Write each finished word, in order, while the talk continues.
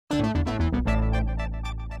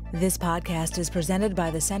This podcast is presented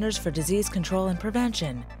by the Centers for Disease Control and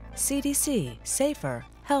Prevention, CDC, safer,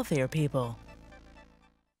 healthier people.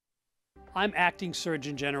 I'm Acting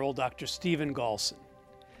Surgeon General Dr. Stephen Galson.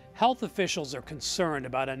 Health officials are concerned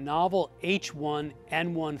about a novel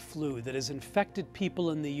H1N1 flu that has infected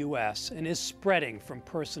people in the U.S. and is spreading from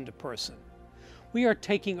person to person. We are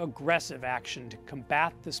taking aggressive action to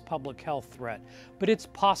combat this public health threat, but it's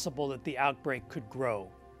possible that the outbreak could grow.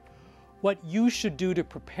 What you should do to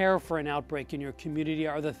prepare for an outbreak in your community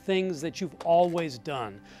are the things that you've always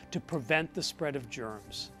done to prevent the spread of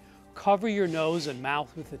germs. Cover your nose and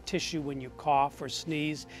mouth with a tissue when you cough or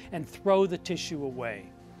sneeze and throw the tissue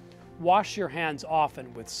away. Wash your hands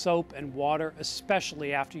often with soap and water,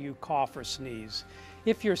 especially after you cough or sneeze.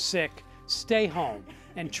 If you're sick, stay home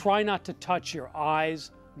and try not to touch your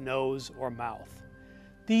eyes, nose, or mouth.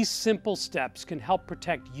 These simple steps can help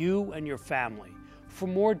protect you and your family. For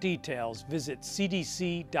more details, visit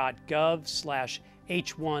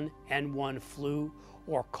cdc.gov/H1N1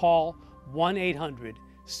 or call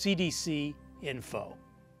 1-800-CDC-INFO.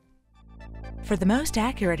 For the most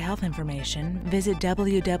accurate health information, visit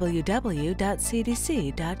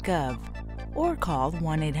www.cdc.gov or call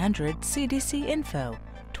 1-800-CDC-INFO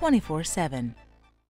 24/7.